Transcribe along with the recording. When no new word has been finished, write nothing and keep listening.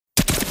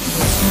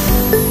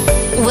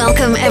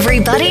Welcome,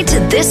 everybody, to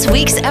this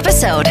week's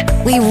episode.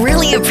 We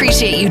really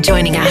appreciate you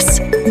joining us.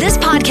 This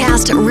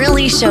podcast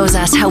really shows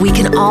us how we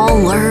can all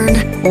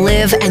learn,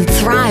 live, and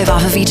thrive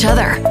off of each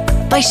other.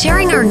 By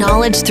sharing our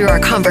knowledge through our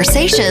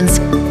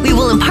conversations, we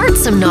will impart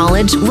some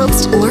knowledge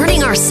whilst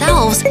learning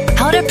ourselves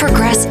how to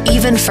progress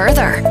even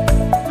further.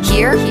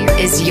 Here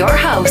is your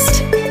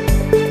host.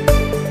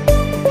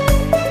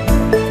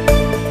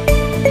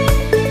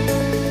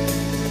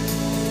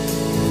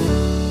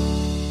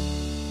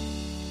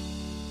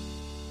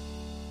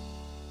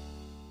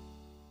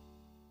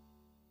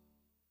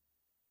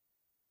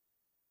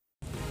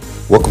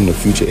 Welcome to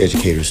Future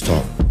Educators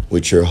Talk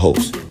with your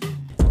hosts,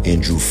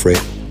 Andrew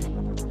Frett,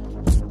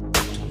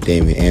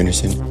 Damian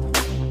Anderson,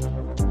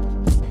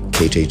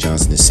 KJ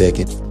Johnson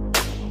II,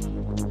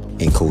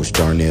 and Coach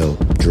Darnell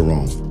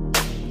Jerome.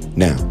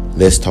 Now,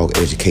 let's talk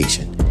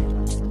education.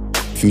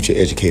 Future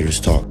Educators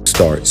Talk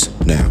starts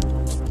now.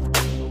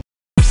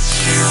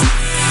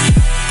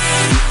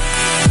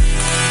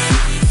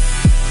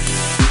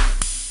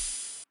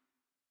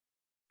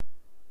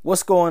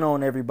 What's going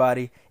on,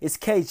 everybody? It's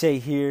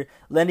KJ here,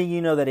 letting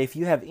you know that if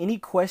you have any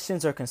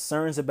questions or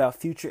concerns about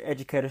Future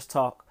Educators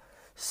Talk,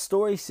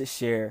 stories to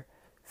share,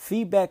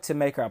 feedback to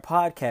make our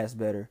podcast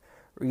better,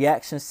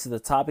 reactions to the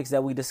topics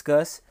that we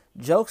discuss,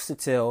 jokes to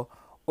tell,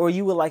 or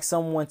you would like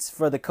someone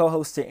for the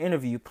co-host to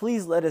interview,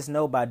 please let us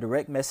know by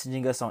direct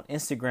messaging us on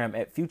Instagram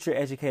at Future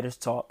Educators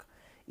Talk,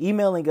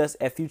 emailing us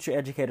at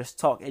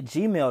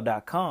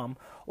futureeducatorstalk@gmail.com,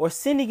 or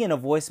sending in a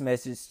voice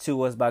message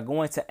to us by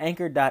going to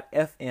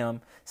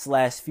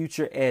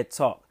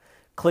anchor.fm/futureedtalk.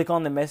 Click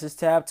on the message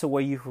tab to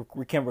where you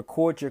can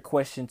record your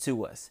question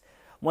to us.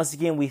 Once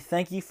again, we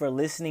thank you for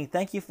listening.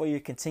 Thank you for your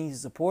continued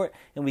support,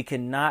 and we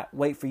cannot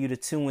wait for you to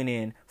tune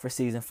in for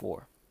season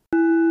 4.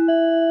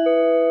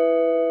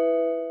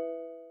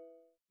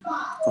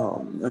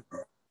 All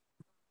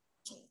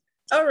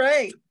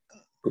right.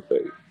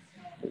 Okay.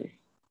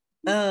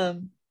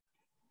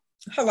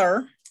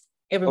 Hello,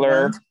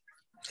 everyone.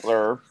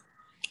 Hello.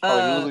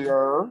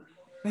 Hallelujah.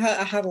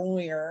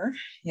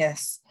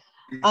 Yes.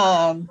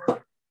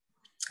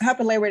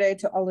 Happy Labor Day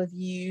to all of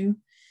you.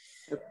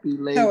 Happy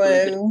Labor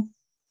Hello.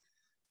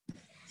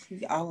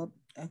 All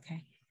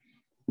okay.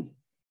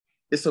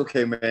 It's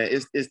okay, man.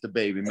 It's the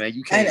baby, man.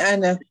 You can't. I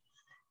know.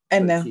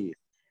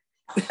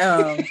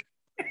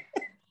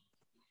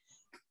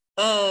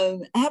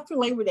 Happy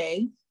Labor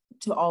Day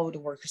to all of the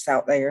workers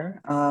out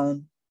there.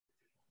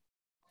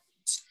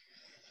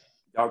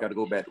 Y'all got to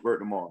go back to work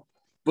tomorrow.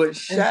 But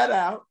shout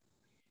out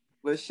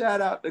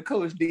to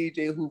Coach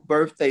DJ, whose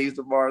birthday is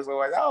tomorrow. So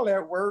like all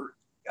that work,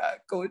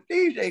 Coach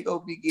DJ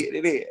gonna be getting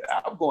it in.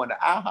 I'm going to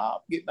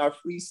IHOP, getting our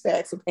free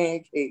stacks of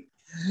pancakes.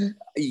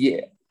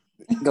 Yeah,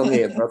 go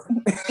ahead, brother.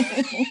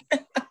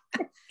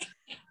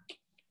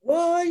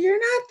 Well, you're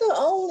not the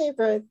only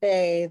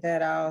birthday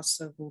that I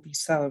also will be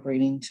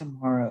celebrating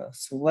tomorrow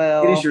as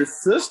well. It is your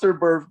sister's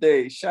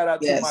birthday. Shout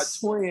out to my Yes.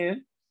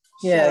 twin.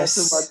 Yes.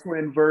 Shout out to my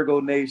twin Virgo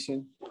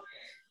Nation.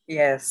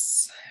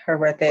 Yes, her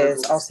birthday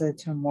is also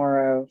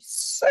tomorrow.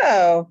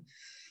 So,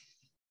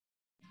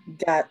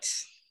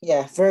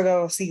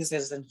 Virgo season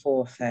is in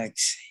full effect.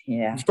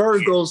 Yeah.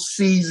 Virgo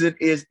season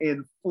is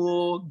in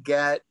full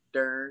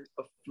goddamn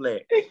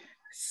effect.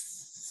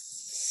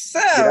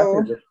 So,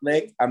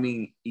 reflect, I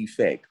mean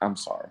effect. I'm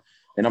sorry.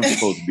 And I'm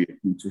supposed to be a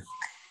teacher.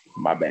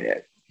 My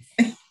bad.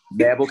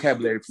 Bad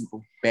vocabulary,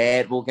 people.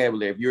 Bad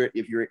vocabulary.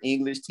 If you're an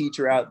English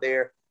teacher out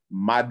there,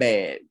 my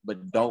bad.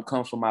 But don't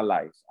come for my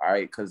life. All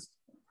right, because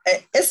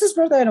it's his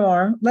birthday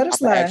tomorrow. Let us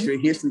laugh. Ask you a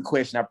history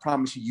question. I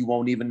promise you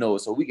won't even know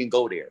it. So we can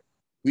go there.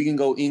 We can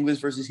go English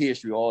versus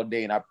history all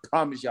day, and I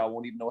promise y'all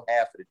won't even know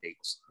half of the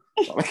dates.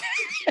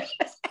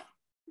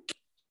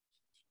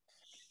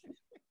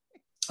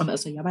 I'm gonna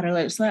say y'all better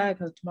let it slide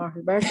because tomorrow's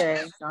his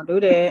birthday. Don't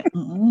do that.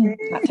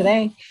 Not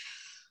today.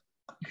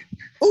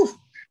 Ooh.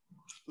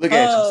 Look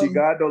at you. See,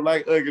 God don't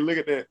like ugly. Look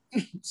at that.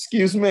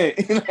 Excuse me.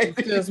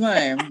 Excuse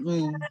me.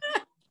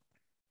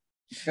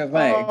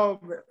 Oh,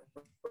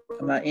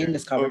 I'm not in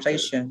this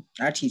conversation.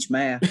 Okay. I teach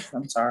math.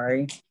 I'm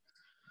sorry.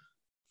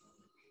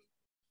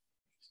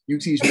 You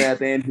teach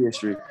math and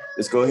history.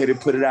 Let's go ahead and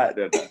put it out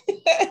there.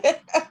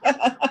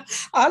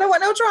 I don't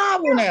want no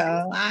trouble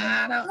now.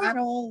 I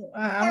don't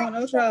want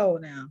no trouble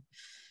now.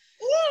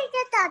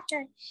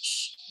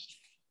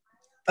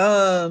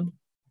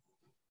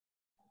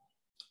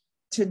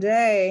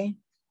 Today,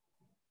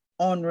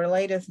 on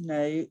related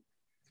note,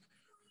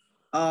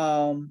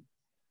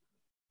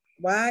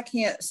 why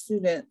can't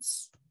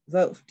students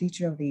vote for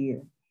Teacher of the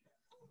Year?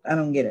 I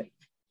don't get it.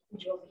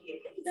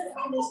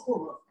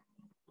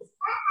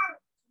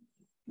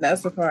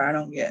 That's the part I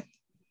don't get.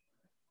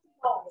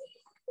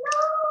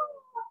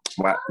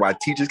 Why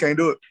teachers can't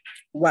do it?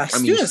 Why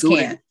students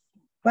can't?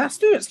 Why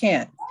students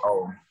can't?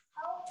 Oh,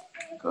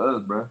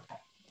 cause, bro.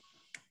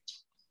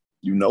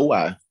 You know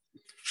why?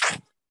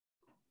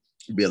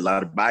 There'll be a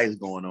lot of bias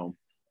going on.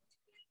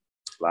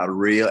 A lot of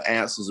real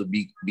answers will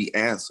be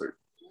answered.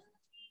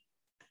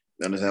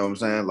 You understand what I'm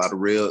saying? A lot of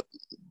real.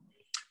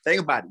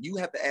 Think about it. You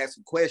have to ask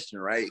a question,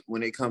 right?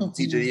 When it comes to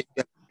teaching, you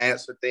have to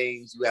answer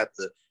things. You have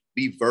to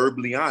be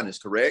verbally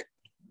honest, correct?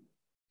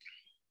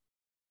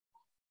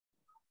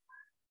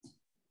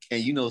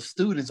 And you know,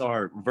 students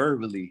are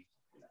verbally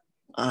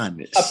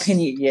honest.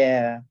 Opinion,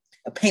 yeah.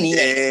 Opinion.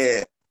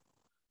 Yeah.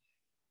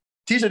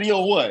 Teacher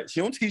Dio what? She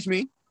don't teach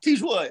me.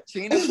 Teach what?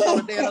 She ain't never taught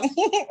a damn.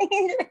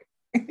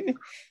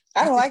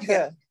 I don't like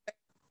her.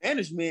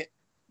 Management,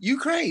 you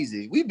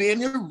crazy. We been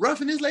here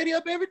roughing this lady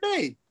up every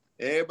day.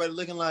 Everybody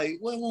looking like,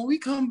 well, when we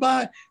come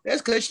by,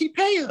 that's because she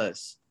pay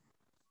us.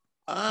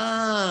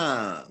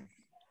 Ah,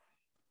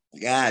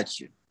 got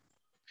you.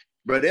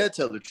 Bro, they'll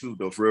tell the truth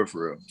though, for real,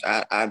 for real.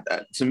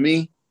 To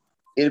me,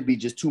 it'd be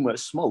just too much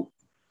smoke.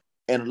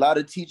 And a lot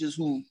of teachers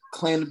who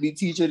claim to be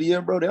teacher of the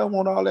year, bro, they don't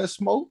want all that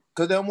smoke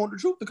because they don't want the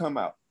truth to come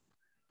out.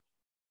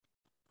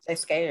 They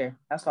scared.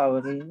 That's all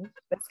it is.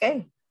 They're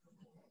scared.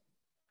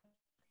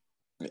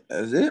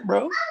 That's it,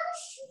 bro.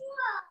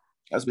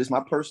 That's just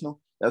my personal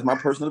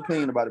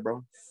opinion about it,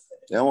 bro.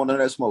 They don't want none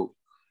of that smoke.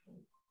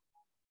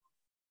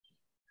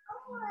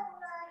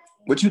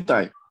 What you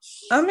think?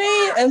 I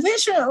mean,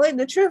 eventually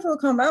the truth will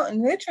come out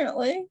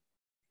eventually.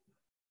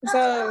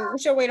 So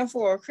what you waiting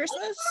for?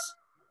 Christmas?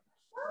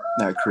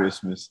 Not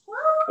Christmas.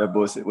 That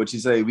boy said, what you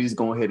say? We just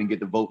go ahead and get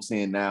the votes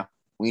in now.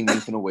 We ain't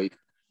even finna wait.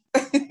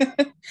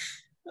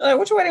 Like,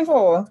 what you waiting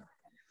for?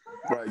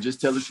 Right, just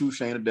tell the truth,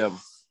 Shane the devil.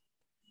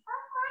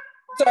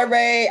 Sorry,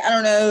 Ray, I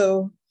don't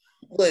know.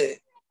 What?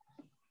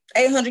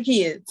 800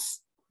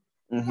 kids.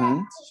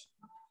 Mm-hmm.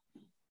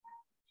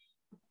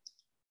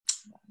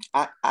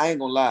 I ain't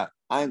gonna lie.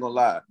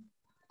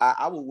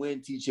 I will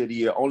win teacher of the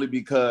year only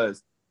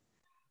because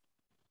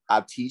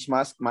I teach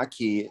my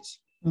kids.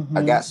 Mm-hmm.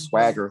 I got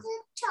swagger.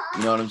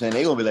 You know what I'm saying?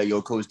 They gonna be like,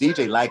 yo, Coach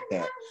DJ like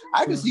that.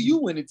 I can see you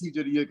winning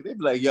teacher of the year because they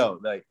be like, yo,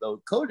 like,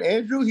 Coach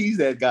Andrew, he's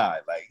that guy.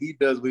 Like, he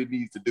does what he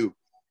needs to do.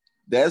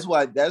 That's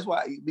why,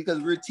 because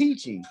we're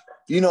teaching.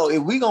 You know,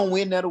 if we gonna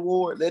win that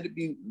award, let it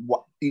be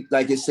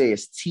like it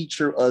says,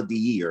 teacher of the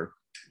year.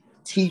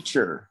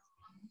 Teacher.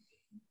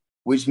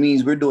 Which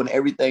means we're doing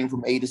everything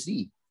from A to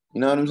Z.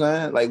 You know what I'm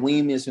saying? Like, we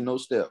ain't missing no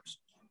steps.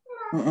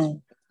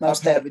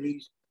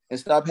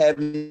 Stop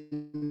having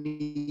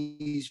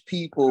these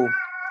people,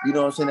 you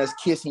know what I'm saying, that's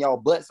kissing y'all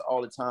butts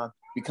all the time,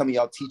 becoming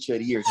y'all teacher of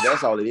the year.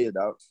 That's all it is,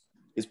 dog.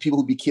 It's people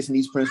who be kissing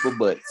these principal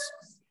butts.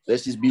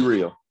 Let's just be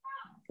real.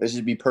 Let's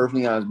just be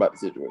perfectly honest about the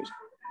situation.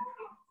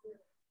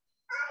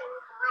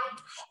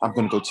 I'm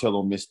gonna go tell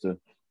on Mr.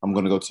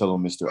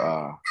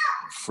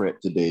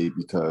 Fred today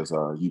because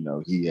you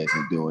know, he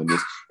hasn't doing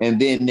this.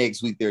 And then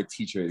next week they're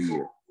teacher of the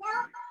year.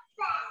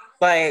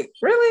 Like,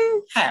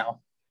 really? How?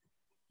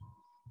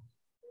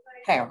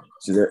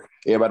 So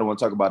everybody want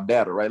to talk about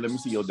data, right? Let me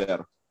see your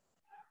data.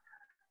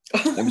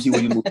 Let me see where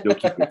you move your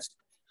kids.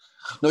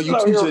 No, you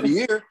teacher of the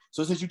year.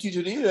 So since you teacher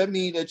of the year, that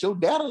means that your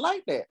data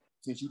like that.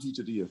 Since you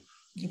teacher of the year,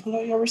 you pull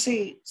out your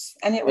receipts.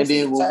 And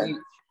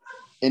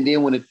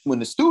then when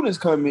the students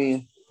come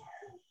in,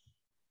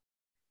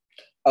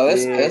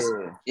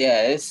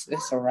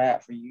 it's a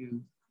wrap for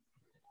you.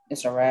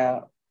 It's a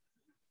wrap.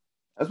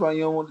 That's why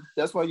you don't want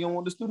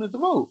the students to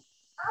vote.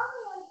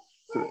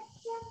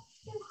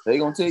 They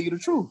gonna tell you the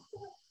truth.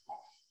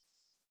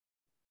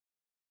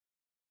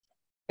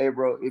 Hey,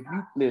 bro, if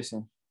you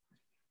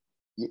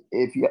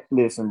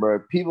listen, bro,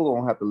 people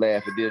gonna have to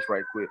laugh at this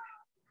right quick.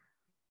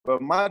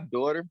 But my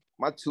daughter,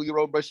 my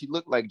 2-year-old, bro, she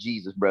looked like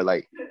Jesus, bro.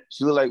 Like,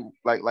 she looked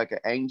like an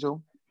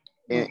angel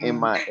in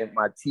my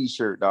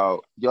t-shirt,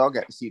 dog. Y'all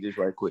got to see this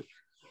right quick.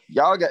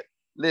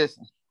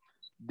 Listen,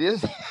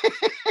 this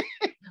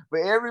for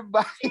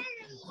everybody,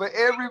 for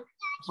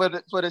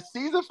the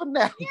season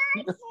finale,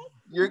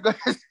 you're gonna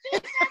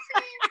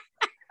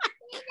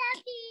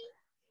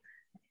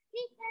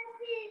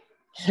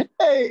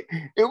hey,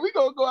 if we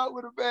gonna go out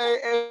with a bang,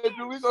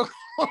 Andrew, we gonna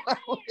go out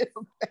with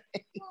a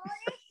bang.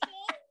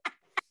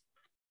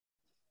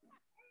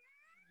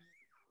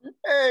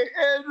 Hey,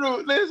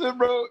 Andrew, listen,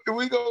 bro, if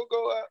we gonna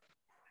go out.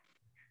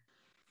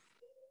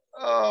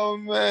 Oh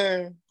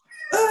man.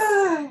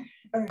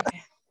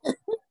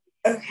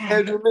 Okay.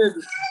 Andrew,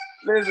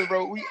 listen,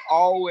 bro.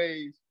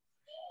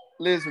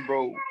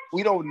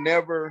 We don't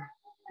never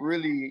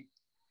really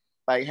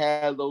like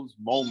have those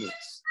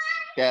moments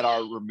that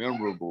are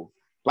memorable.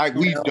 Like,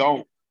 we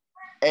don't.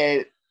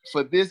 And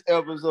for this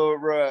episode,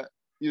 bro,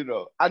 you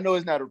know, I know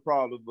it's not a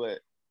problem, but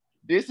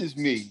this is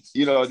me.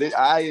 You know,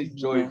 I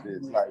enjoy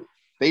this. Like,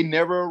 they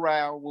never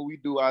around when we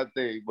do our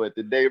thing, but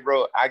today,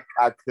 bro, I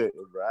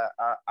couldn't, bro.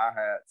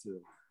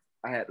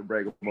 I had to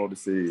break them on the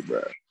scene,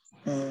 bro.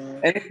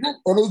 And it's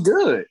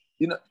good.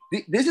 You know,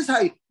 this is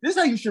how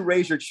you should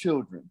raise your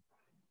children.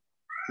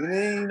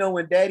 You know,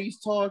 when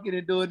daddy's talking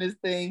and doing this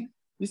thing,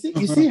 you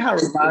see how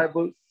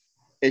reliable,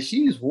 and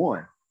she's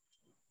one.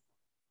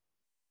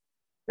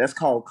 That's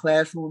called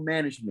classroom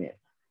management.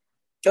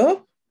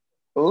 Oh.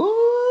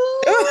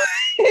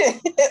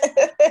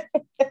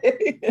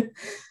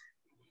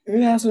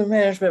 Classroom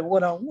management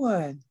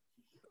 101.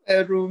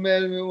 Classroom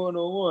management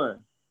 101.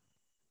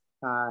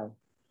 Hi.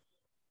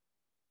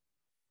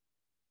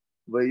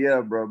 But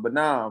yeah, bro. But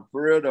nah,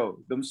 for real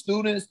though, them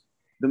students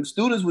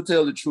will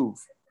tell the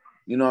truth.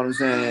 You know what I'm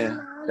saying?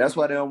 That's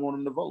why they don't want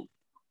them to vote.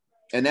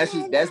 And that's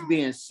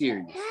being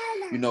serious.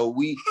 You know,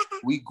 we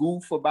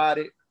goof about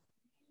it,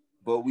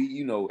 but we,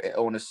 you know,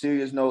 on a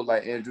serious note,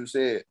 like Andrew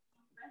said,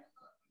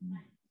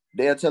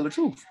 they'll tell the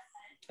truth.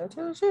 They'll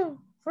tell the truth.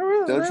 For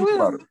real. Tell the truth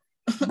about it.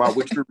 About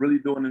what you're really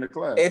doing in the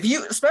class.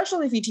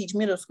 Especially if you teach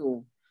middle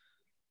school,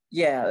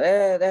 yeah,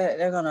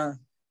 they're gonna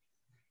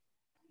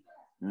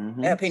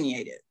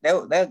opinionate it.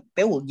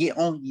 They will get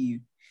on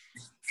you.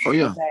 Oh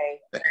yeah.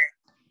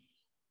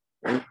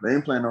 They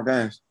ain't playing no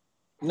games.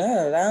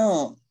 No, they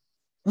don't.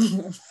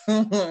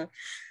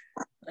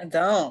 I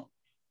don't.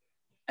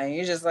 And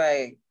you're just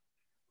like,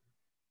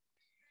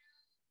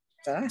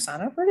 did I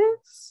sign up for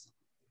this?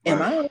 Right.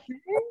 Am I okay?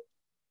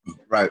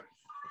 Right.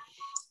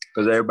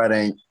 Because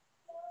everybody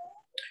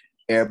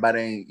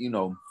ain't, you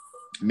know,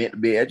 meant to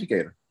be an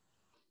educator.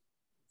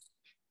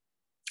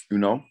 You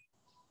know,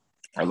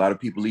 a lot of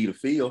people leave the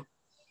field.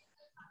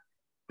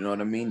 You know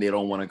what I mean? They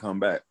don't want to come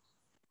back.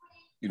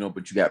 You know,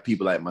 but you got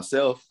people like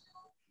myself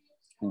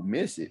who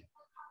miss it.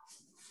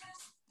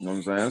 You know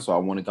what I'm saying? So I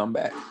want to come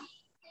back.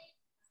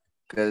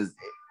 Because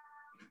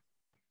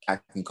I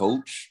can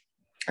coach,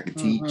 I can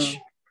teach.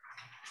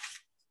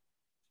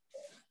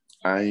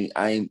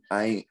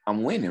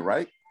 I'm winning,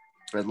 right?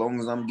 As long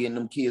as I'm getting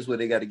them kids where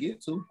they got to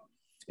get to.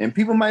 And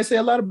people might say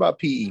a lot about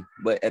PE,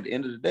 but at the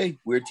end of the day,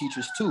 we're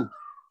teachers too.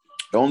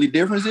 The only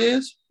difference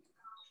is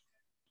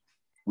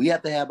we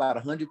have to have about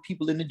 100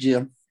 people in the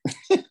gym.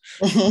 That's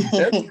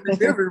the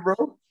difference,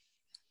 bro.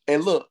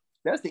 And look,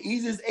 that's the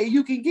easiest A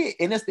you can get,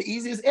 and that's the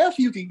easiest F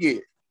you can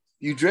get.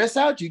 You dress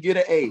out, you get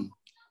an A.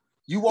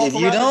 You walk if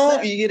around you don't,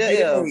 class, you get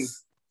an F.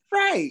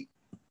 Right.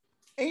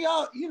 And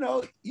y'all, you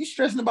know, you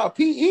stressing about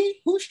PE?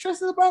 Who's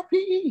stressing about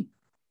PE?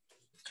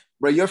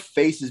 Bro, your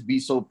faces be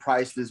so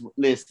priceless.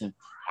 Listen,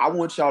 I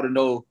want y'all to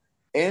know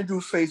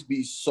Andrew's face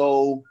be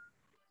so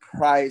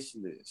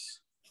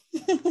priceless.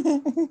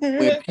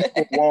 When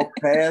people walk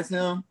past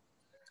him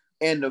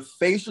and the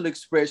facial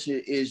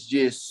expression is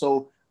just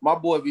so, my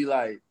boy be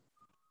like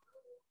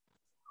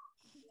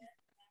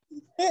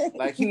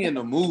he in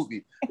a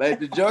movie. Like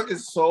the junk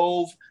is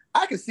so,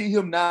 I can see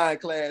him now in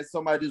class,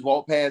 somebody just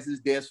walk past his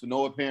desk for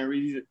no apparent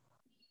reason.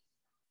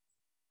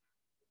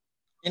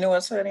 You know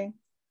what's funny?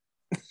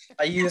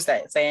 I use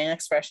that same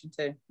expression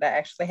too. That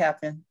actually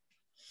happened.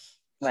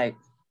 Like,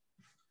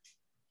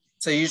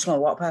 so you just want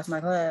to walk past my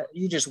class?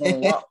 You just want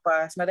to walk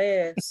past my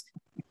desk?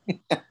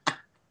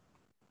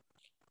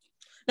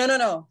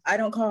 No. I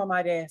don't call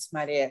my desk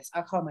my desk.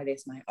 I call my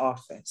desk my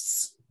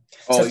office.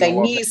 So if they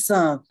need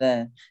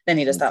something, they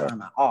need to stop by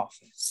my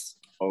office.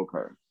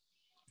 Okay.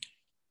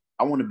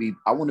 I want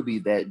to be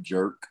that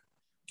jerk.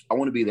 I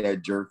want to be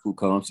that jerk who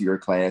comes to your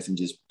class and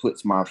just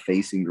puts my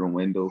face in your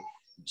window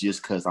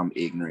just because I'm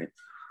ignorant.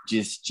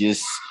 Just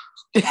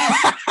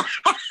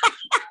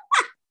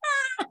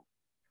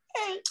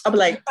I'll be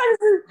like,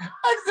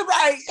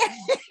 right.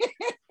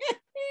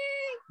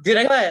 do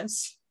that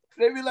class.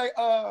 They be like,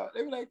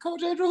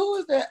 Coach Andrew, who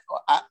is that?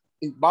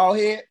 Bald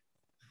head,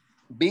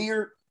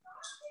 beard.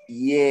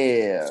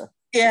 Yeah.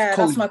 Yeah,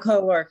 that's my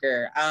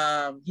coworker.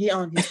 He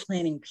on his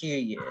planning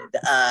period.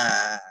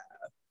 Yeah.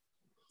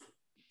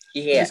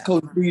 It's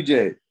Coach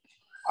DJ.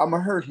 I'ma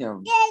hurt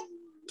him.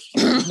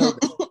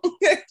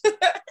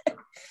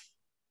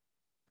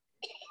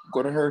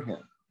 Gonna hurt him.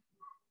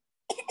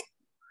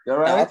 You all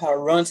right? I'll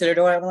probably run to the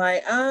door. I'm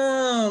like,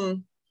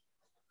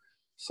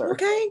 sir.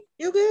 Okay,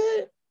 you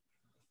good?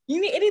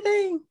 You need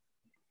anything?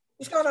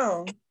 What's going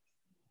on?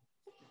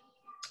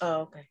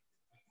 Oh, okay.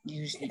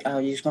 You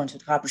just going to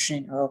the copper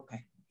machine? Oh,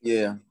 okay.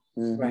 Yeah.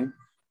 Mm-hmm.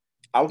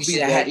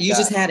 Right. You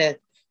just had to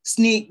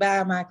sneak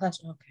by my class.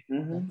 Okay.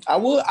 Mm-hmm. I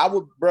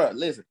would, bro.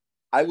 Listen,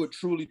 I would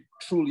truly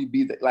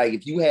be that. Like,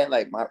 if you had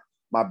like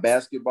my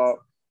basketball,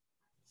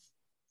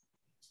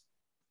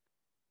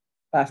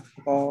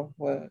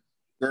 what?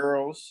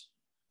 Girls,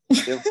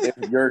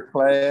 if your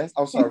class.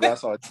 I'm sorry, I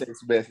saw a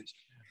text message.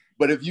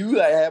 But if you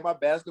like had my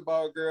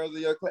basketball girls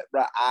in your class,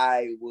 bro,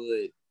 I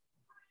would.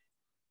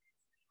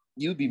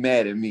 You'd be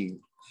mad at me.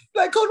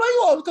 Like, Coach, why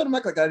you always come to my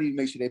class? I need to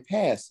make sure they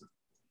pass it.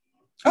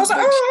 I was like,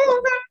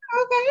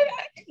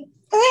 okay.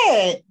 Go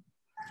ahead.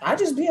 I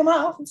just be in my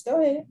office. Go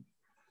ahead.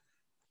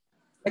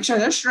 Make sure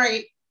they're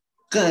straight,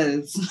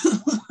 because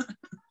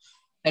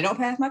they don't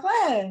pass my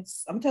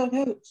class. I'm telling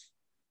Coach.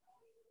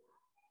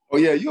 Oh,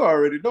 yeah, you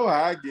already know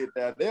how I get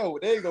that. They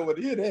ain't going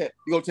to hear that.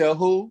 You going to tell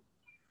who?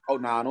 Oh,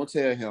 nah, don't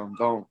tell him.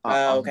 Don't.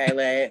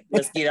 Okay,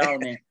 let's get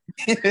on it.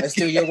 Let's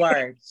do your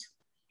words.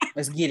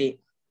 Let's get it.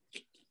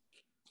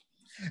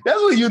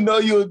 That's when you know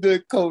you're a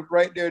good coach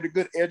right there, the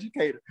good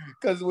educator.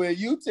 Because when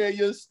you tell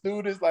your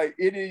students, like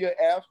any of your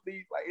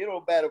athletes, like it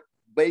don't matter,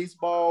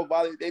 baseball,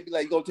 volleyball, they be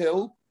like, you gonna tell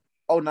who?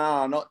 Oh,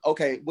 nah, no.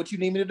 Okay, what you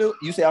need me to do?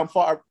 You say I'm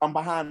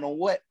behind on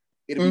what?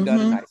 It'll be done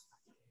tonight.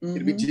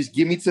 It'll be just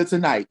give me till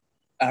tonight.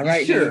 All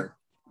right, sure. Dude.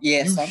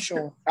 Yes, I'm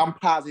sure. I'm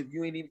positive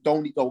you ain't even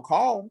don't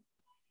call.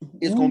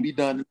 It's gonna be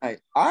done tonight.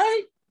 All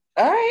right.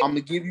 I'm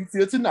gonna give you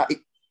till tonight.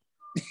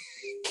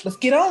 Let's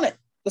get on it.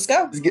 Let's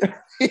go.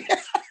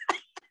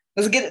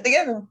 Let's get it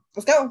together.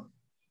 Let's go.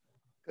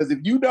 Because if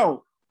you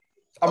don't,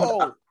 I'm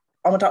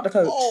gonna talk to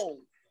Coach. Oh.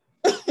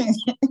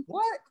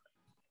 What?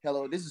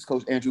 Hello, this is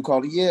Coach Andrew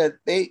calling. Yeah,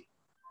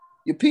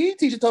 your PE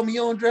teacher told me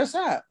you don't dress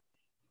out.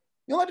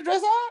 You don't like to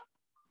dress out?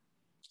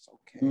 It's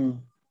okay.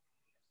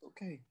 It's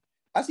okay.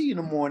 I see you in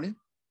the morning.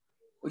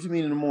 What you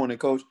mean in the morning,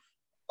 Coach?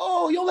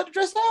 Oh, you don't like to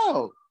dress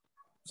out.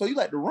 So you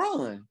like to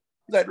run.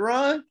 You like to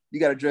run? You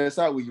gotta dress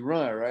out when you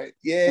run, right?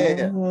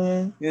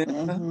 Yeah. Yeah.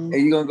 And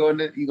you're gonna go in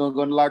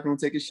the locker room,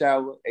 take a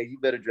shower, and you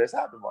better dress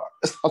out tomorrow.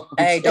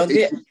 Hey,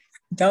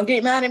 don't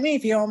get mad at me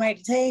if you don't make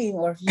the team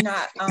or if you're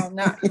not playing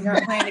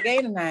the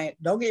game tonight.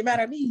 Don't get mad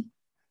at me.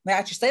 Mad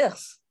at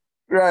yourself.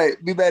 Right.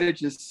 Be mad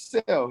at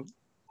yourself.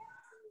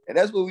 And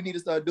that's what we need to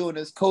start doing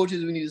as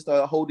coaches. We need to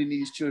start holding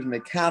these children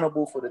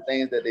accountable for the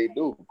things that they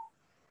do.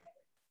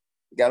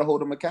 You gotta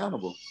hold them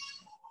accountable.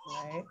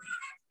 Right.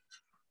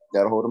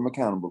 Gotta hold them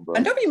accountable, bro.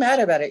 And don't be mad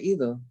about it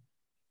either.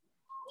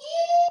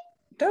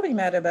 Don't be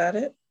mad about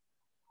it.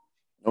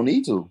 No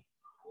need to.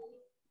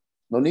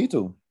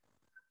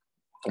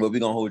 But we're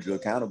gonna hold you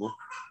accountable.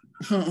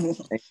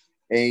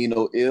 Ain't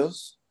no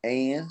ifs,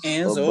 ands,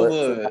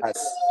 or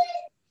buts.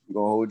 We're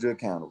gonna hold you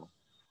accountable.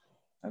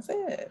 That's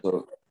it.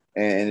 So,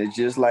 and it's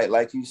just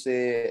like you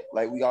said,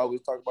 like we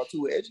always talk about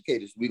too with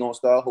educators. We're gonna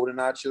start holding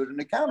our children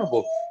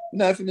accountable.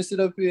 You're not gonna sit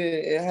up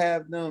here and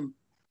have them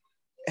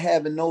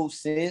having no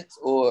sense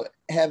or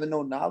having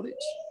no knowledge.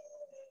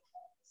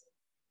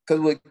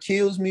 Because what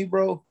kills me,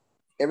 bro,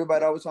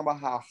 everybody always talking about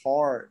how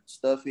hard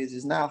stuff is.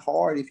 It's not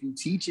hard if you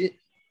teach it.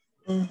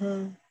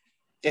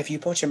 If you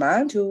put your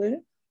mind to it.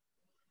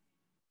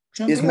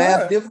 Is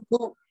math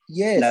difficult?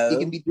 Yes, no. It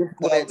can be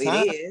difficult at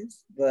times. It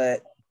is,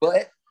 but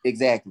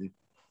exactly.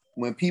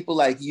 When people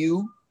like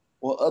you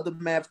or other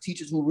math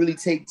teachers who really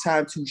take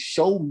time to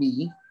show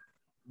me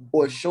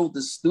or show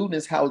the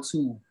students how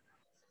to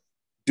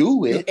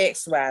do it.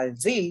 X, Y, and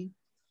Z.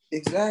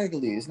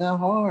 Exactly. It's not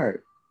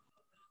hard.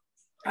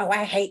 Oh,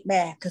 I hate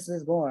math because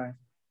it's boring.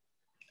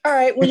 All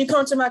right, when you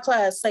come to my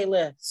class, say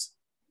less.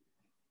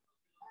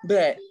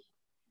 But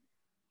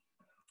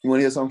you want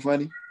to hear something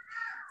funny?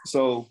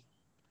 So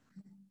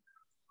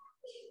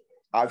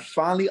I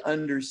finally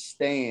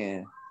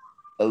understand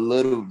a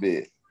little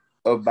bit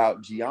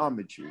about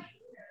geometry.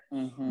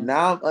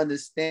 Now I'm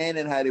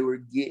understanding how they were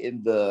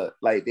getting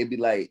they'd be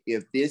like,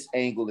 if this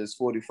angle is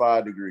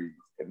 45 degrees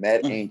and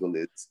that angle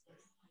is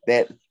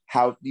that,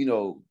 how,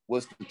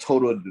 what's the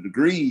total of the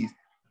degrees?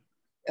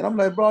 And I'm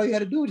like, bro, all you got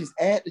to do is just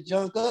add the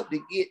junk up to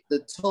get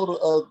the total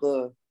of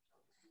the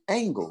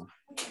angle,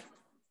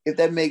 if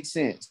that makes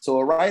sense. So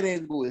a right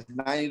angle is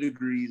 90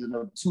 degrees and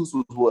obtuse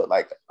was what,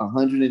 like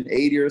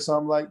 180 or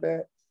something like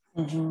that?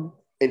 And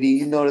then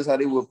you notice how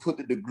they would put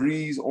the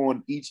degrees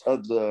on each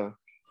of the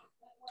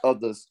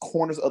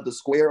corners of the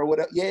square or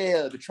whatever.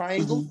 Yeah, the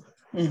triangle.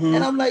 And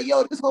I'm like,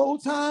 yo, this whole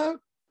time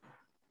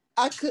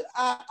I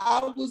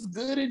was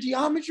good in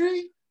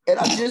geometry and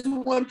I just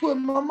wasn't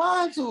putting my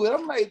mind to it.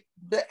 I'm like,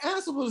 the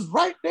answer was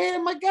right there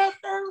in my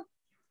goddamn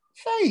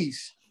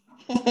face.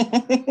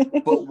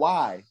 But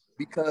why?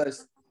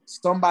 Because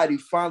somebody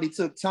finally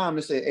took time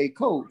to say, hey,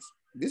 coach,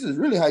 this is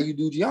really how you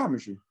do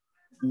geometry.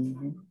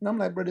 And I'm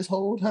like, bro, this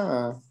whole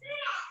time,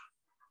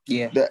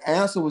 the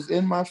answer was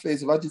in my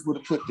face. If I just would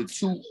have put the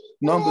two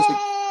numbers.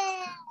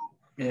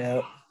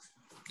 Yep.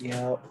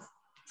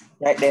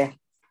 Right there.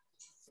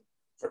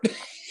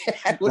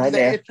 Right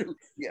there.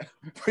 Yeah.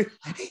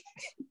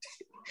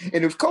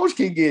 And if coach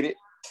can get it,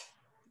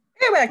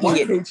 everybody can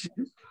get it.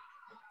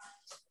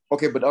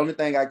 Okay, but the only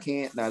thing I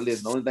can't, now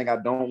listen, the only thing I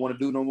don't want to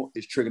do no more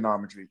is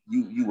trigonometry.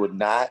 You would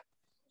not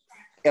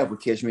ever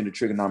catch me in the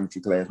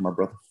trigonometry class, my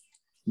brother.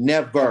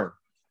 Never.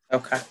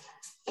 Okay.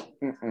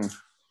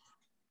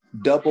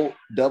 Double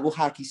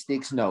hockey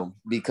sticks, no.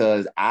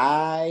 Because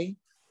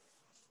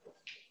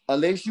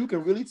unless you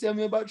can really tell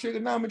me about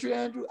trigonometry,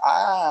 Andrew,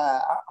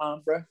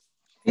 bro.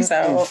 Peace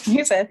out.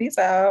 He said, peace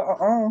out.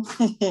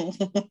 So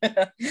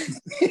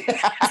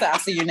I'll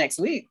see you next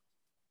week.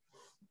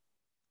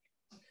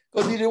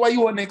 Coach DJ, why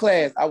you wasn't in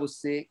class? I was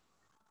sick.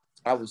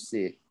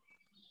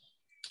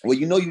 Well,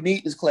 you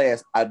need this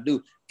class. I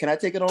do. Can I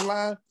take it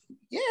online?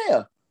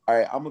 Yeah. All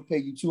right, I'm going to pay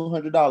you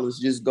 $200.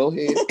 Just go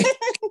ahead.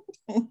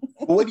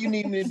 What do you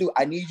need me to do?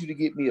 I need you to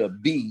get me a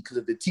B, because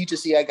if the teacher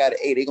see I got an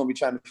A, they're going to be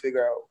trying to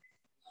figure out,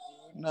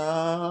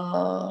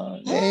 nah,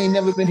 they ain't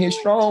never been his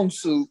strong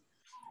suit.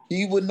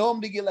 He would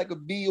normally get like a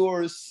B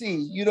or a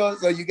C,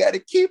 so you got to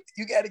keep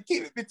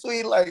it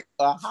between like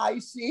a high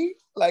C,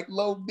 like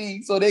low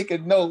B, so they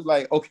can know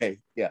like, okay,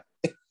 yeah.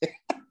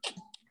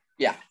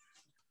 Yeah.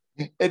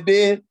 And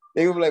then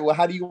they were like, well,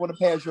 how do you want to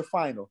pass your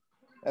final?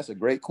 That's a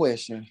great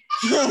question.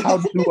 How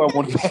do I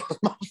want to pass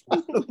my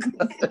final?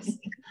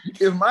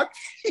 If my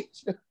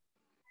teacher,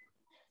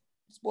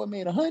 this boy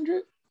made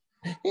 100,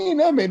 he ain't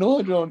never made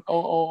 100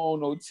 on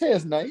no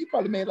test. Now he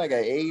probably made like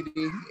an 80,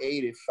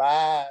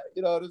 85.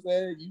 You know what I'm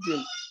saying?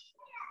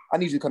 I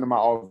need you to come to my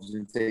office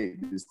and take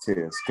this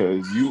test,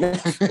 because you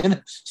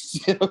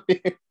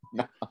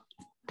nah.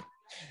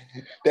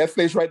 That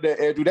face right there,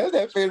 Andrew. That's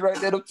that face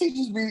right there. The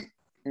teachers be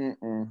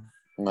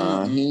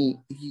nah. He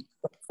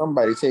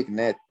somebody taking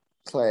that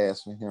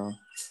class for him,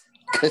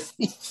 because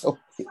he's so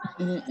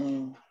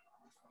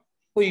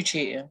Who you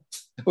cheating?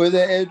 Was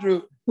that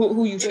Andrew?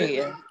 Who you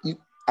cheating?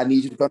 I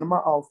need you to come to my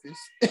office.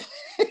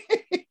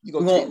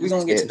 We're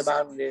gonna get to the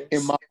bottom of this.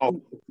 In my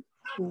office.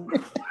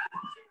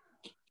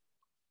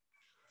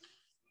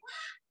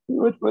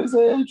 What's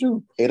that,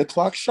 Andrew?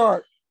 8:00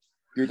 sharp.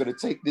 You're gonna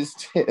take this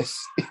test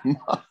in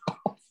my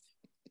office.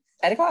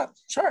 8:00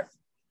 sharp.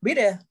 Be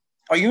there.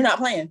 Or you not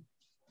playing?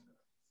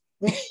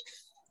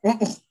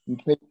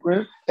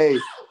 Paper. Hey,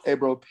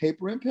 bro,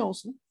 paper and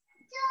pencil.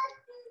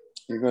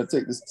 You're gonna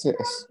take this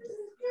test.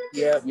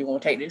 Yeah, you're gonna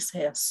take this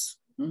test.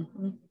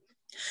 Mm-hmm.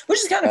 Which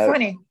is kind of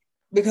funny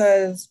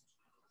because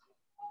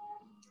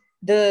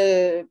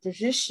the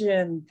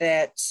position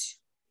that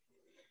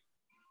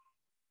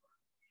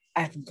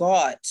I've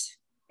got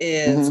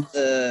is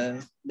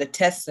the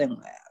testing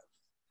lab.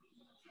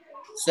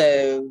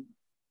 So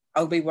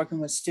I'll be working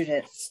with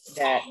students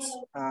that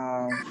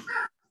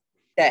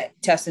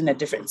test in a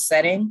different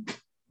setting.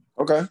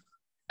 Okay.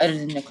 Other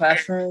than the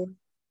classroom,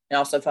 and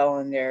also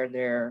following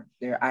their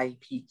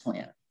IEP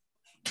plan.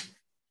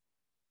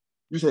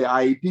 You say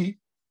IEP?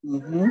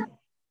 Mm-hmm.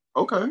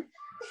 Okay.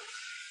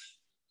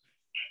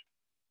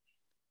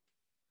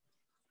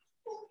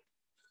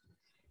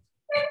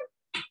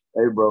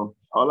 Hey, bro.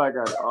 All I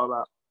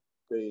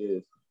say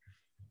is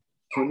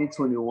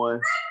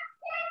 2021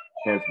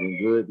 has been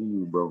good to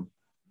you, bro.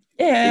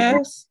 Yes.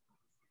 It's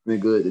been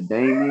good to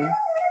Damien.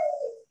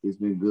 It's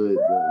been good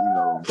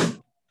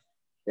to,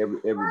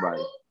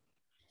 everybody.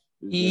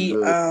 He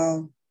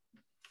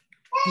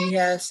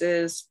has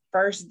his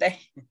first day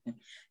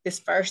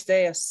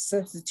of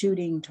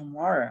substituting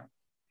tomorrow.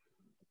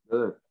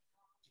 Good.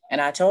 And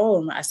I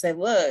told him, I said,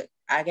 look,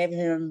 I gave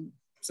him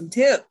some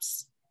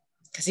tips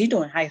because he's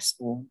doing high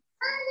school.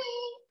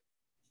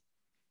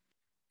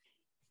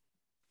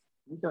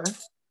 Okay.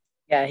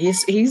 Yeah,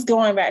 he's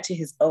going back to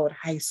his old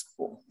high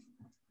school.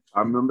 I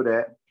remember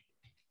that.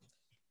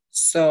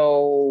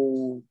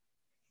 So,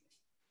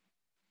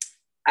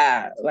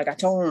 like I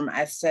told him,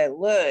 I said,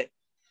 look,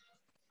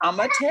 I'm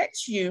going to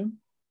text you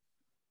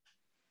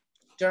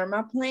during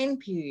my planning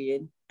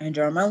period and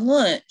during my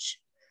lunch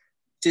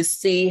to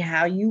see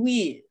how you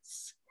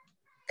is.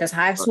 Because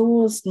high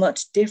school is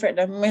much different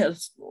than middle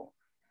school.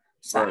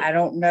 So I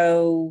don't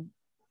know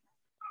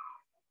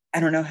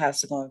how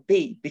it's going to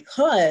be,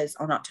 because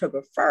on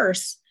October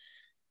 1st,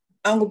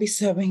 I'm going to be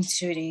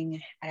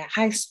substituting at a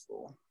high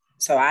school.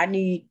 So I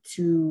need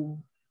to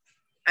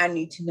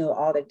know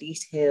all the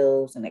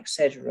details and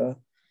etc.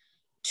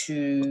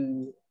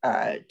 to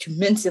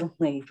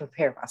mentally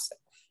prepare myself.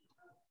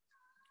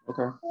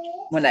 Okay.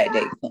 When that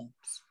day comes.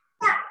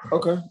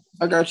 Okay,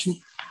 I got you.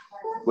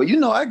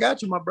 Well, I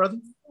got you, my brother.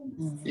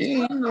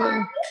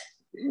 Mm-hmm.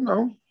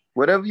 Yeah,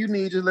 whatever you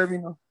need, just let me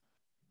know.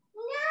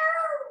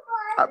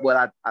 I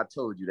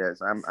told you that,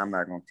 so I'm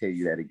not gonna tell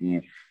you that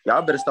again.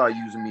 Y'all better start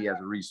using me as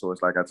a resource,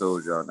 like I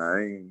told y'all. Now,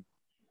 I ain't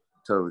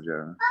told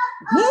y'all.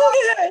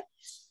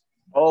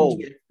 Oh,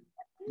 you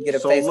get a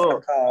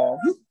FaceTime call.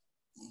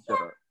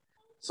 Shut up.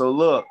 So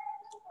look,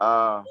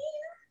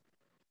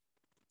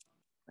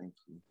 thank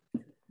you.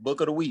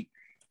 Book of the week.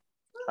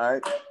 All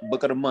right,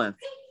 book of the month.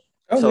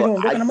 Oh, so we're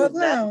doing book of the month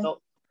now.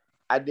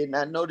 I did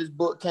not know this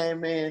book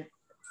came in.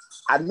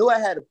 I knew I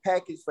had a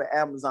package for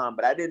Amazon,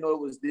 but I didn't know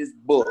it was this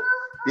book.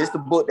 This the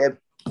book that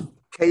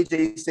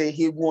KJ said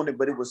he wanted,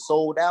 but it was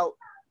sold out.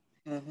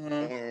 Mm-hmm.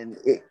 And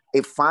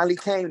it finally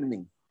came to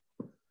me.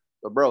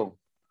 But bro,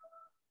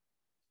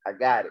 I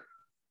got it.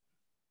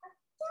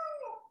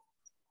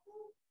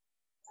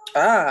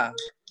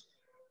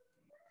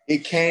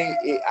 It came,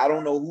 I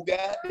don't know who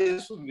got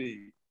this for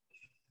me,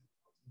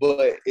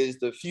 but it's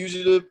The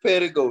Fugitive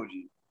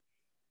Pedagogy,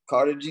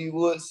 Carter G.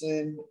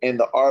 Woodson, and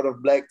the Art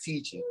of Black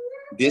Teaching.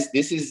 This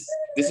is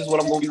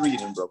what I'm gonna be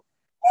reading, bro.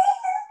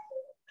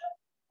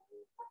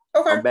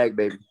 Okay. I'm back,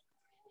 baby.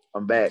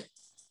 I'm back.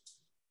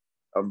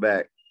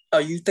 Oh,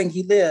 you think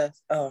he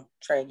lives? Oh,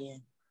 try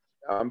again.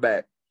 I'm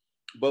back.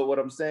 But what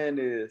I'm saying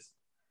is,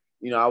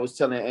 I was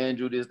telling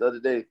Andrew this the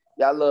other day.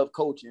 Yeah, I love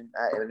coaching.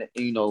 I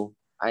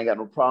ain't got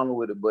no problem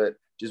with it, but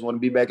just want to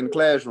be back in the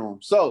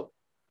classroom. So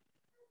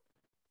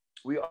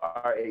we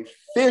are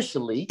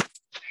officially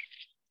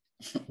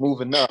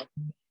moving up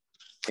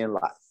in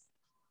life.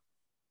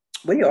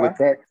 We are. With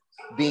that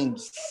being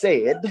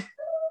said,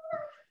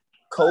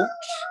 Coach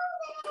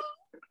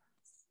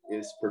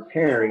is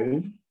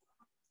preparing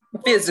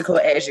physical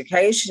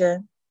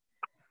education.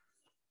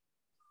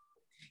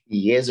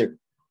 Yes, sir.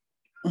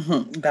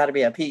 Got to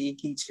be a PE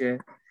teacher.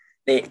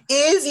 The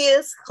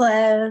easiest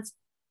class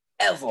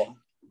ever.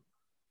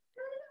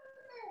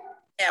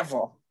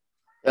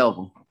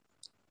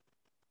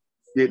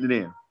 Getting it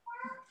in.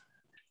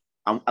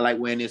 I like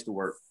wearing this to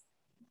work.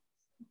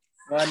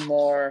 One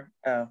more.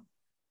 Oh,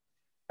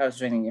 I was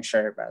reading your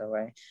shirt, by the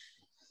way.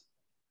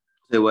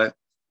 Say what?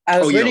 I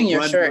was reading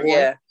your shirt, more.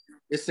 Yeah.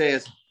 It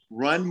says,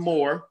 run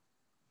more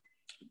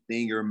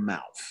than your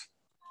mouth.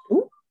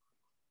 Ooh.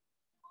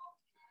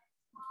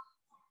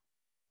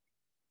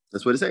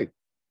 That's what it says.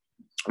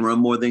 Run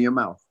more than your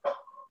mouth.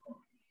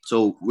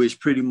 So, which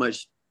pretty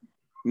much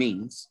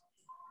means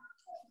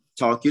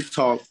talk your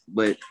talk,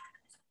 but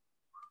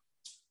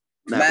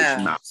Not with your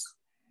mouth.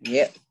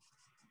 Yep.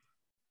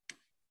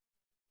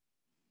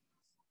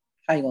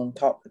 How you gonna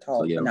talk the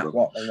talk, So, yeah, but not bro.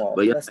 walk the walk?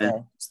 But yeah, Let's man.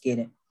 go. Let's get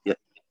it.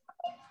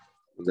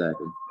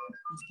 Exactly.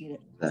 Let's get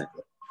it.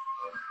 Exactly.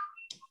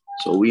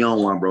 So we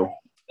on one, bro.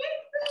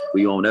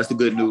 We on. That's the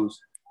good news.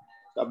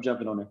 Stop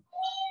jumping on there.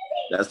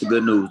 That's the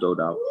good news, though,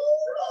 dog.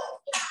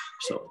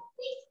 So,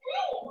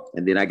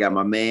 and then I got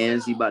my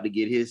man's. He about to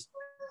get his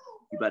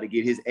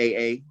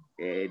AA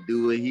and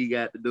do what he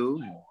got to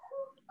do.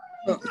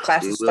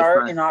 Classes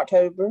start in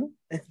October.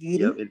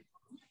 Yep. And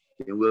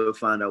we'll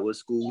find out what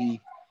school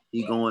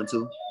he going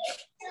to.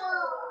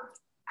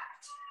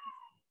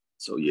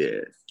 So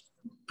yeah,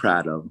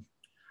 proud of him.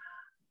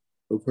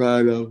 I'm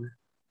proud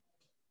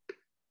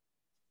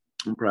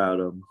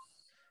of him.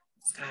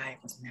 Sky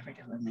was never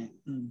the limit.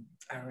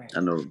 All right. I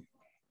know.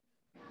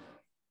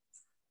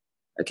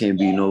 I can't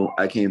be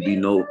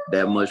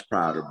that much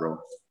prouder, bro.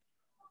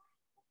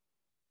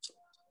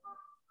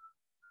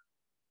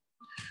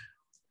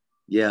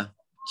 Yeah,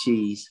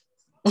 cheese.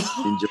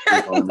 Enjoy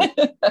the moment.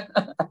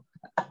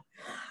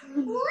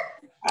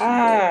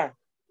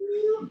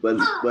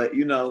 But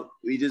you know,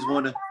 we just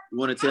want to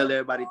tell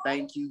everybody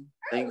thank you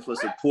for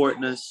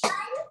supporting us.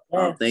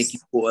 Thank you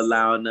for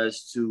allowing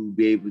us to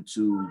be able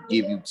to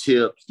give you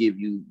tips, give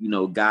you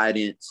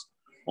guidance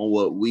on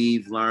what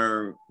we've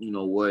learned,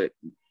 what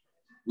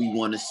we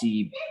want to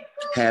see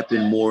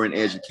happen more in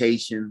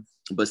education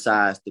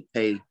besides the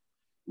pay.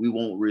 We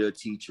want real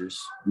teachers.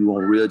 We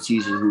want real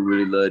teachers who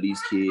really love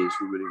these kids,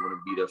 who really want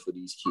to be there for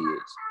these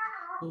kids,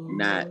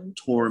 not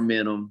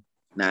torment them,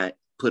 not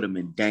put them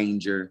in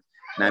danger,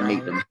 not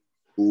make them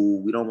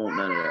fool. We don't want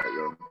none of that,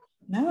 yo.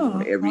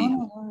 No.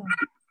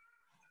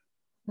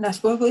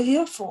 That's what we're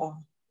here for.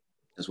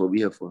 That's what we're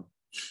here for.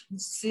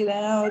 Sit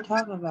down and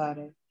talk about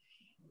it.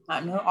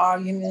 Not no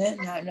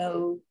argument, not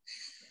no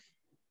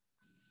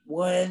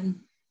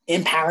one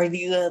empower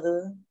the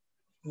other,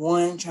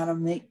 one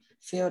trying to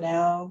feel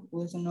down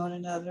with one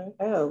another.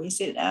 Oh, we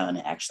sit down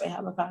and actually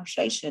have a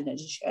conversation, a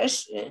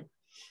discussion.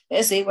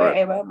 Let's see where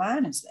everybody's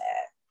mind is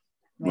at.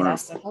 I mean,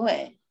 that's the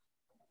point.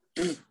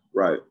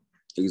 Right.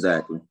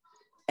 Exactly.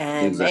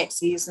 And next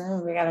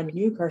season, we got a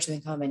new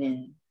person coming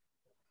in.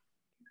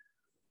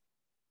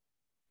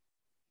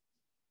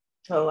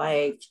 So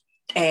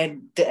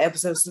and the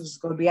episodes is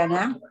going to be an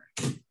hour.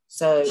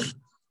 So,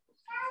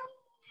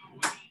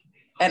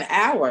 an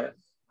hour.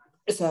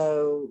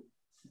 So,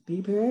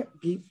 be prepared.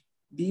 Be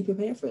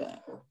prepared for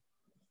that.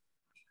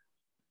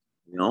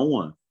 You know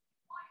one.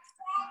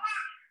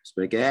 Let's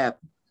make it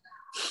happen.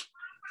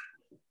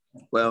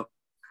 Well,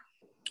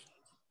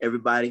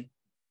 everybody,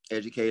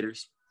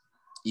 educators,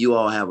 you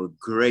all have a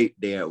great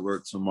day at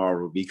work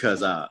tomorrow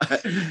because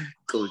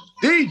Coach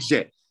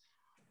DJ's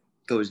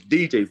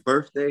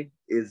birthday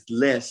is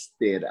less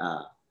than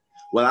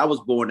well, I was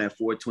born at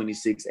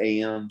 4:26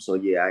 a.m. So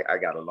yeah, I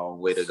got a long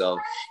way to go.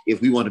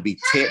 If we want to be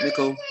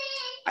technical,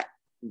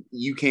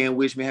 you can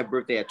wish me happy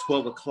birthday at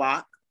 12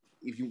 o'clock.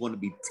 If you want to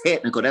be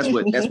technical, that's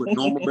what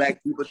normal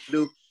Black people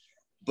do.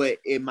 But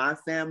in my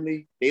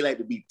family, they like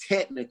to be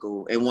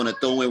technical and want to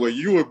throw in where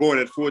you were born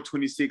at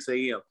 4:26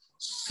 a.m.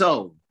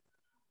 So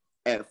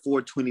at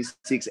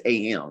 4:26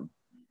 a.m.,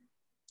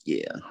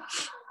 yeah,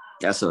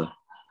 that's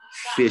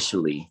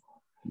officially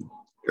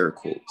air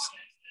quotes.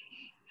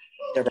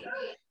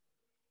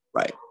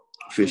 Right.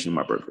 Officially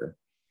my birthday.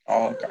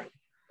 Oh, okay.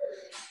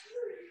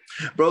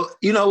 Bro,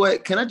 you know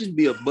what? Can I just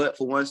be a butt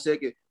for 1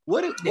 second?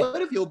 What if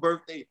your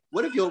birthday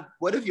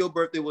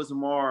was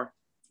tomorrow,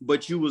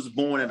 but you was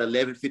born at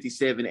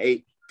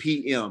 11:57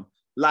 p.m.?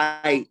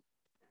 Like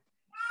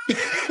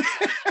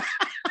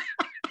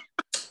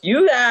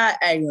you got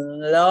a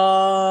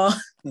long.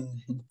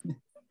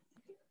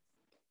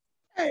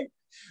 Hey,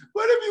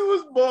 what if you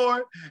was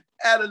born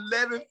at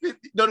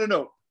 11:50?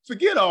 No.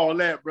 Forget all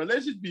that, bro.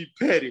 Let's just be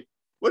petty.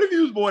 What if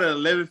you was born at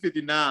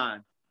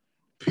 11:59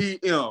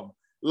 p.m.?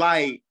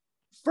 Like,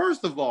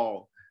 first of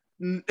all,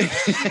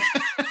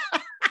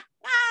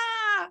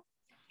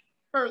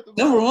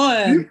 Number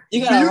one,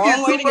 you got a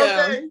long way to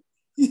go.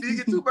 Do you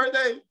get 2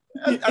 birthdays?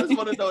 I just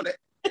want to know that.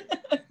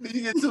 Do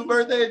you get 2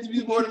 birthdays if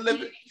you born at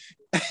 11?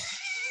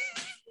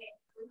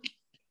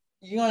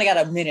 You only got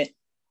a minute.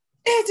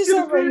 It's just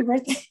over your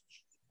birthday.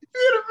 You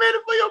had a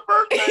minute for your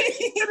birthday.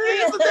 It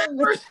is a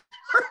birthday.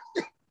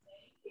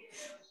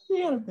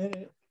 You got a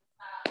minute.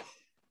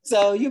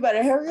 So you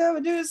better hurry up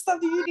and do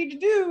something you need to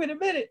do in a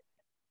minute.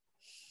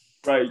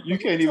 Right. You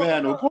can't even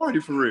have no party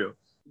for real.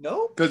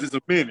 No. Because it's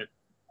a minute.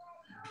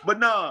 But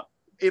nah,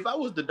 if I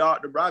was the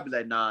doctor, bro, I'd be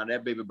like, nah,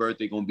 that baby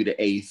birthday gonna be the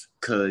 8th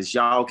because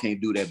y'all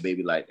can't do that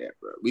baby like that,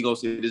 bro. We gonna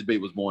say this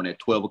baby was born at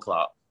 12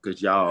 o'clock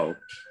because y'all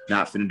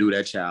not finna do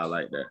that child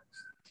like that.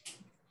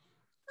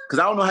 Because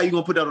I don't know how you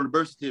gonna put that on the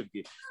birth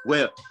certificate.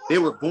 Well, they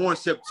were born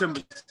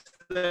September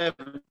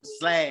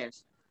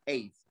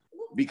 7/8th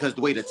because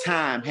the way the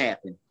time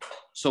happened.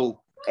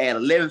 So at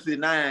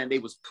 11:59, they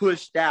was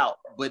pushed out,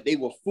 but they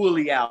were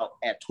fully out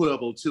at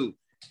 12:02.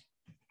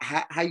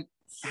 How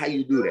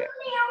you do that?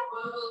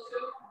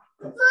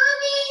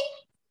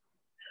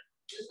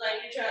 Just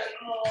like you try to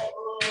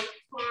call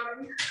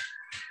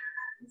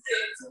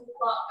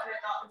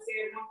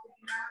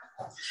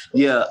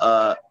Yeah,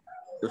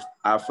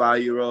 our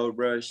 5-year-old,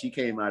 bro, she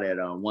came out at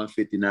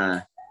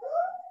 1:59.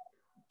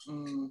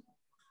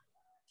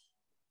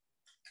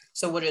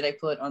 So what do they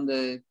put on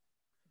the?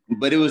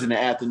 But it was in the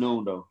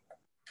afternoon though.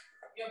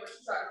 Yeah, but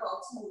she tried to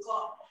call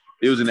 2:00.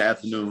 It was in the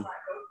afternoon.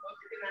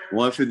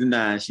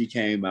 1:59, she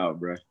came out,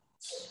 bro.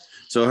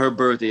 So her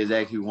birthday is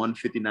actually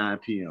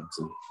 1:59 p.m.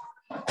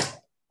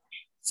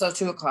 So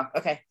 2:00.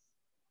 Okay.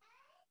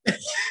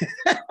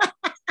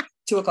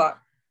 2:00.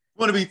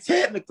 Want to be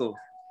technical?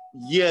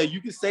 Yeah,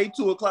 you can say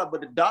 2:00,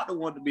 but the doctor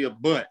wanted to be a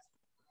butt.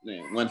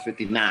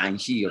 1:59.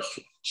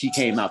 She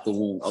came out the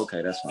womb.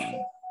 Okay, that's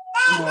fine.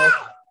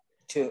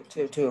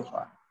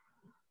 2:00.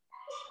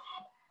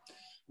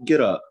 Get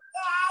up.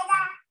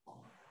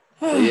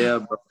 But yeah,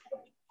 bro.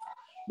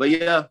 But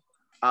yeah,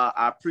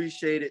 I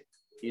appreciate it.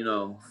 You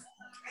know,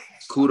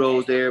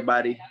 kudos to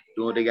everybody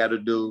doing what they got to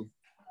do.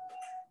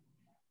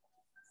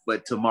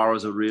 But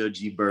tomorrow's a real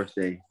G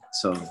birthday,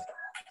 so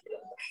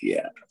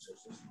yeah.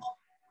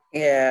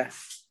 Yeah.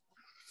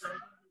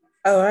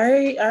 Oh,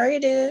 I already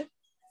did.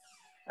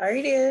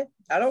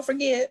 I don't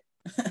forget.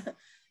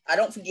 I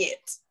don't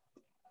forget.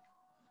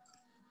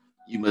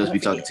 You must be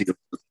talking to your.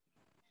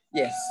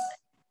 Yes.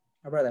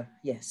 My brother.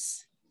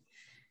 Yes.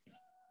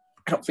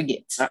 I don't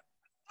forget.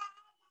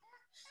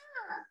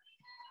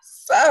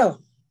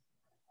 So,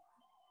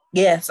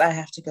 yes, I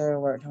have to go to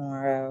work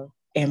tomorrow.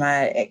 Am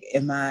I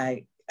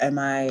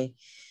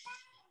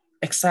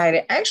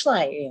excited? Actually,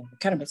 I am. It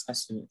kind of makes my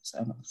students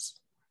almost.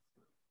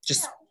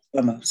 Just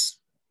almost.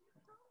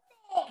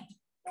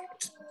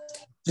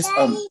 Just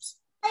almost.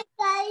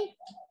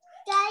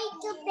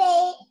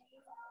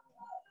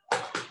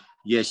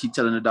 Yeah, she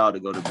telling the dog to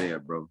go to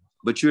bed, bro.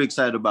 But you're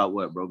excited about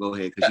what, bro? Go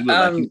ahead, because you look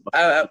like you.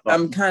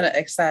 I'm kind of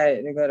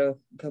excited to go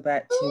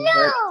back to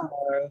work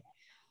tomorrow.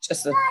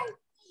 Just a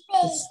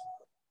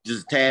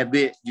tad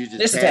bit. You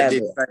just a tad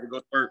bit. Excited to go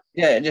to work.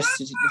 Yeah,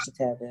 just a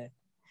tad bit.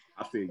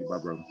 I feel you, my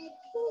brother.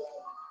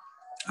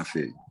 I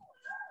feel you.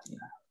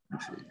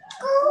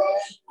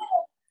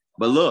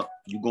 But look,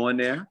 you go in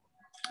there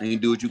and you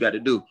do what you got to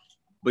do.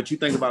 But you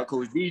think about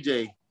Coach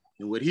DJ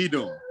and what he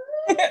doing.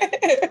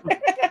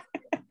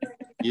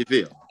 You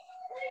feel?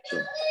 So.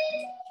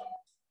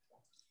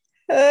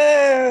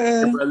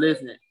 But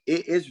listen,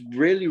 it's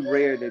really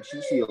rare that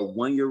you see a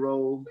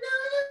 1-year-old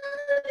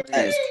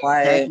that's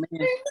quiet.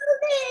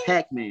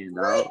 Pac-Man,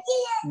 dog.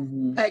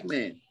 Mm-hmm.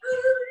 Pac-Man.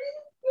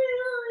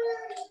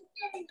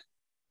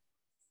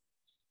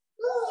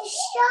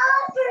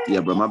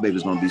 Yeah, bro, my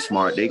baby's gonna be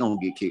smart. They gonna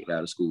get kicked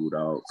out of school,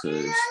 dog,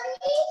 because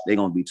they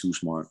gonna be too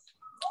smart.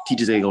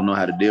 Teachers ain't gonna know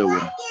how to deal with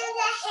them.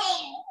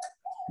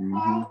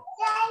 Mm-hmm.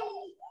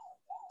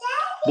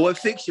 Boy,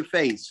 fix your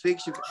face.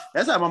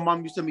 That's how my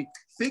mom used to tell me.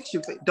 Fix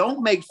your face.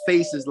 Don't make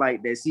faces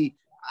like that. See,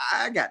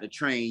 I got to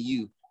train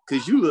you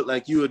because you look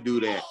like you'll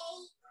do that.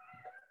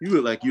 You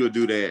look like you'll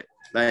do that.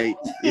 Like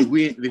if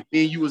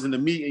you was in the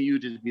meeting,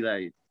 you'd just be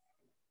like,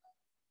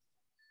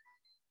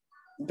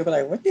 they'll be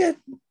like, what did?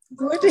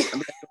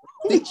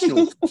 Fix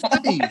your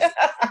face.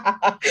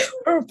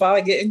 We'll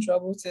probably get in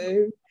trouble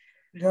too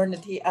during the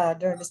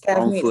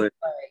staff meeting.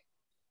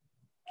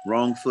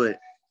 Wrong foot.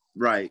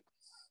 Right.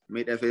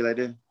 Make that face like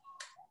that.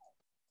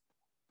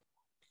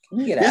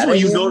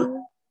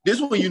 This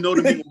one you know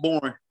the people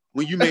born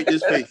when you make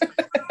this face.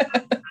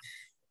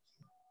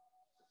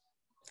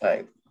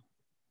 Like,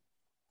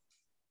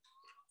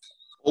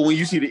 or when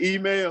you see the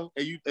email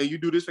and you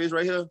do this face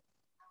right here.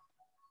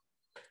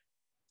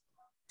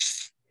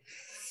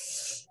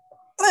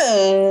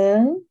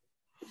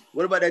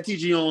 What about that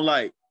teacher you don't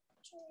like?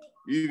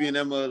 You be in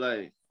that mother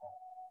like.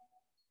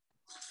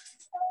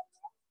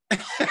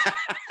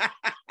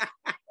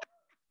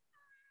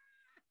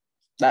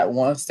 That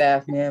one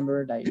staff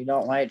member that you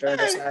don't like during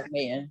the staff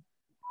meeting.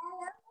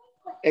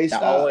 Hey,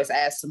 that always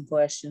ask some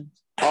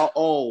questions.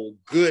 Oh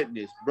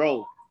goodness,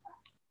 bro.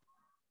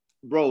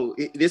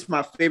 This is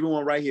my favorite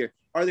one right here.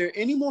 Are there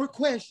any more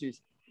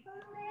questions?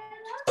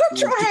 Put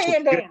your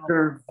hand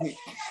down.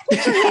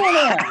 Put your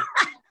hand down.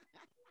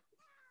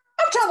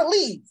 I'm trying to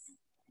leave.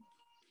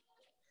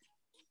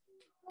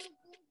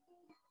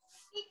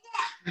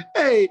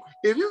 Hey,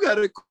 if you got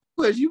a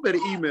question, you better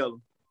email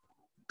them.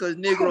 Because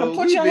Negro,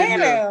 put your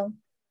hand down.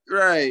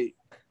 Right.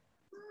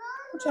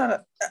 I'm trying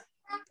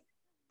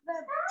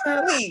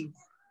to leave.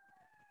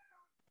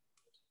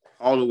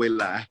 All the way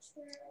live.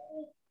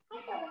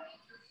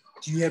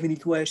 Do you have any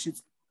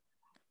questions?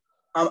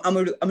 I'm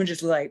gonna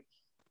just like.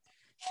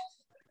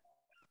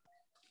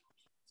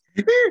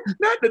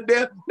 not the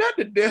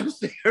death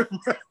stare,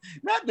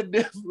 not the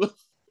death look.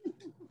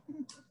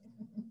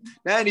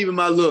 Not even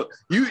my look.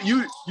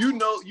 You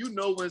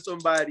know when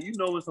somebody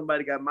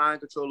got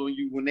mind control on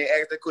you when they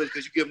ask that question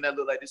because you give them that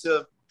look like this.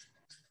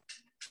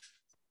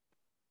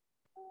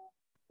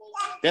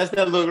 That's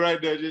that look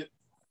right there, just.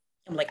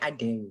 I'm like, I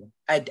dare you.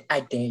 I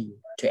dare you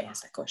to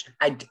ask that question.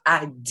 I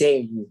dare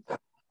you.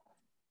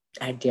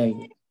 I dare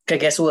you. Cause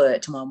guess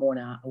what? Tomorrow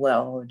morning, what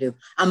I'm gonna do?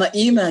 I'm gonna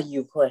email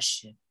you a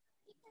question.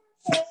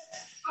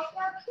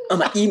 I'm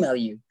gonna email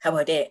you. How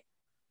about that?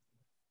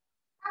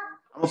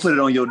 I'm gonna put it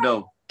on your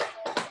door.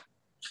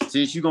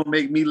 Since you're gonna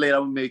make me late,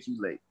 I'm gonna make you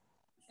late.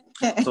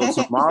 So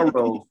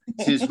tomorrow,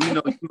 since we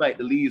know you like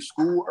to leave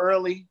school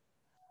early,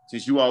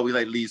 since you always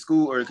like to leave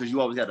school early because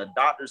you always had a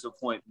doctor's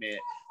appointment,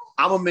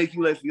 I'm gonna make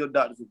you late for your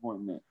doctor's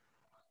appointment.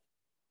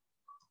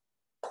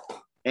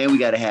 And we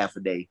got a half a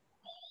day.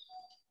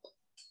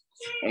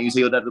 And you see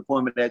your doctor's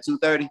appointment at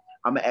 2:30.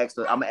 I'm gonna ask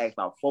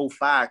about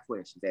 4-5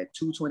 questions at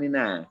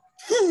 2:29.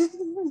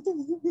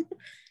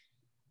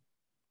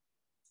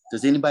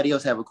 Does anybody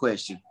else have a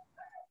question?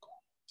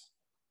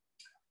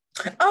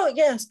 Oh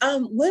yes.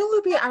 When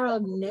will be our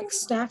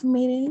next staff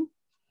meeting?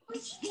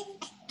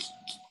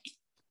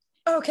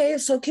 Okay,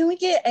 so can we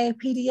get a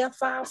PDF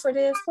file for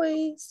this,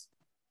 please?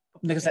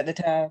 Because at the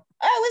time,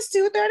 it's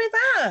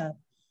 2:35.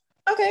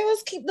 Okay,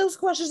 let's keep those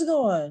questions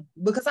going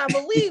because I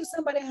believe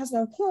somebody has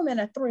an appointment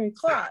at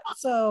 3:00.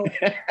 So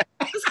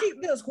let's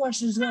keep those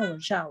questions going,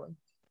 shall we?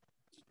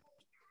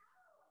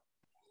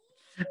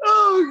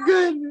 Oh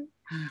goodness.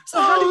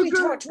 So how do we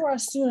talk to our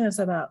students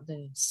about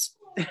this?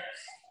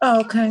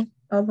 Oh, okay.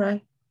 All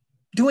right.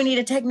 Do we need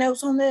to take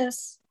notes on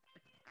this?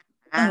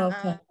 Oh,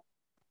 okay.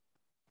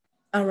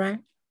 All right.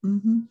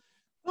 Mm-hmm.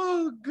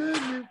 Oh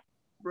goodness.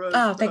 Bro,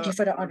 Oh, thank you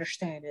for the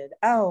understanding.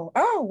 Oh,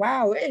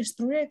 wow. It's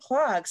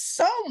 3:00.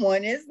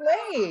 Someone is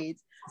late.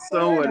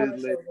 Someone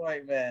is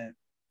late. Man.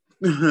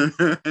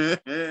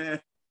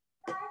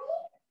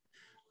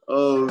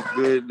 Oh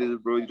goodness,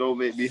 bro. You don't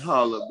make me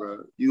holler,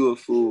 bro. You a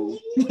fool.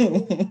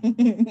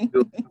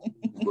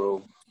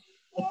 Bro.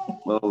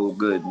 Oh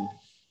goodness.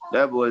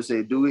 That boy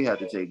said, do we have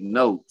to take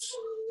notes?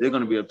 They're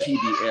gonna be a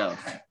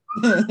PDF.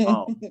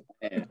 Oh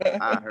man.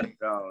 I heard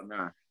it all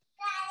now.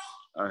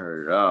 I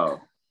heard it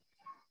all.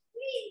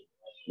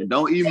 And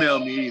don't email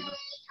me either.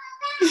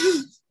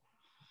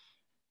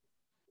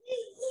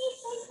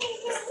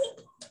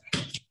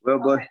 Well,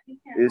 boy,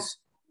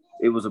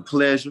 it was a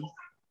pleasure.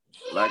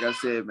 Like I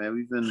said, man,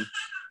 we're gonna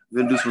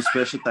do some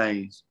special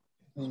things.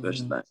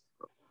 Special things.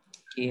 Bro.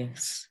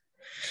 Yes.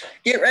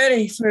 Get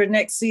ready for the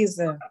next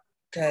season.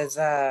 Because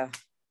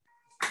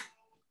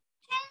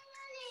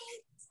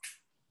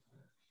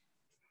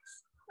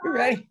we're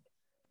ready.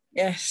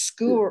 Yeah,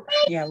 school.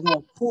 Yeah, we're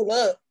gonna pull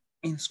up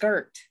and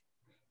skirt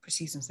for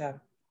season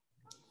 7.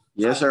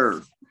 Yes,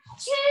 sir.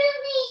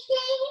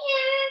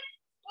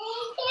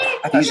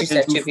 I thought she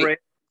said to be.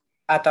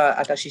 I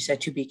thought she said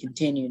to be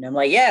continued. I'm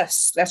like,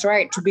 yes, that's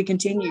right, to be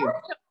continued.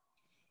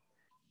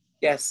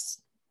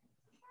 Yes.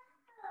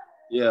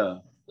 Yeah.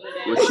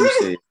 What you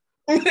said.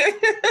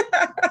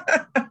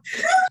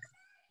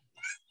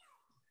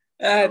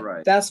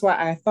 Right. That's what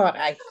I thought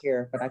I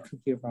hear, but I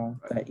could be wrong.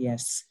 Right. But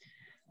yes.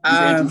 He's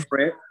Andrew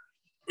Fred.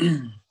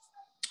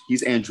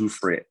 He's Andrew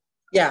Fred.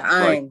 Yeah,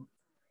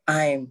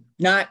 I'm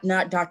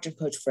not Dr.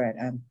 Coach Fred.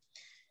 I'm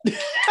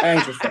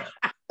Andrew Fred.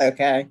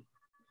 Okay.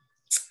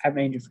 I'm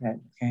Andrew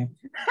Fred. Okay.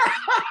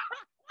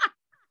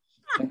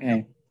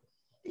 Okay.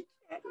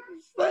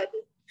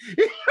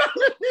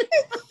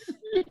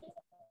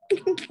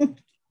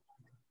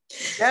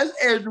 That's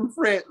Andrew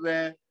Fred,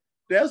 man.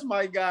 That's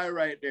my guy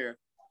right there.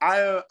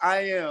 I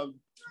am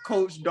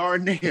Coach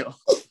Darnell,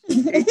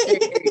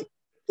 aka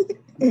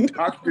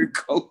Dr.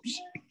 Coach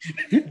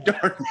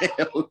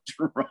Darnell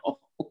Jerome.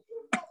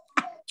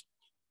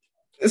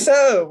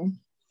 So,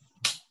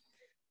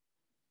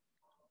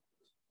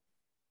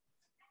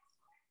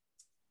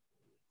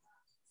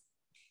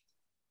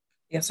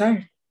 yes,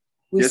 sir.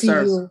 We'll see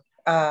you.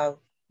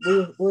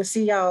 We'll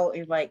see y'all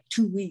in like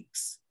 2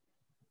 weeks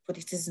for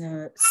the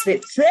season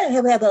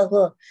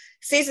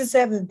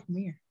 7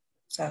 premiere.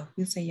 So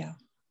we'll see y'all.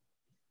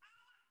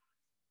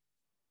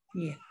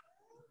 Yeah.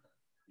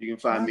 You can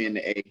find me in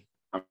the A.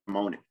 I'm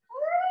on it.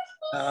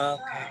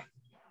 Okay.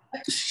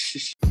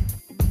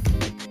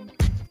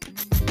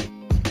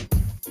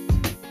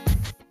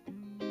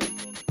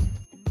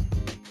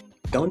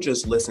 Don't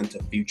just listen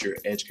to future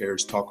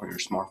educators talk on your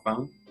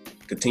smartphone.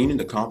 Continue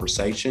the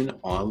conversation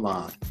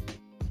online.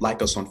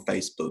 Like us on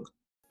Facebook.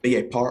 Be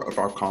a part of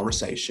our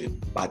conversation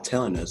by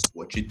telling us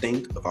what you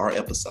think of our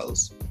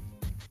episodes.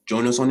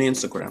 Join us on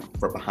Instagram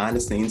for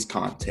behind-the-scenes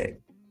content.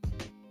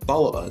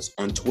 Follow us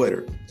on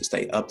Twitter to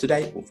stay up to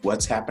date with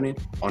what's happening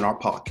on our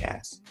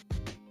podcast.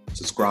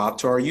 Subscribe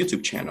to our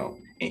YouTube channel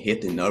and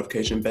hit the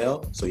notification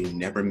bell so you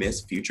never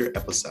miss future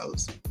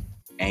episodes.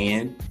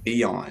 And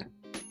beyond,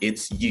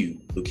 it's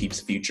you who keeps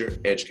Future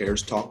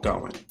Educators Talk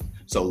going.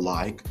 So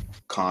like,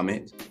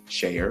 comment,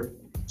 share,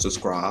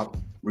 subscribe,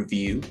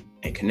 review,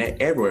 and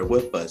connect everywhere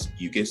with us.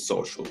 You get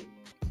social.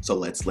 So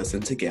let's listen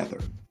together.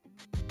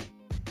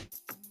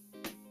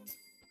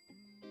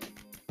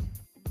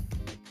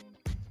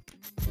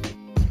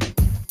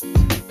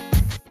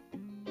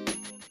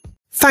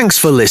 Thanks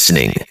for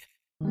listening.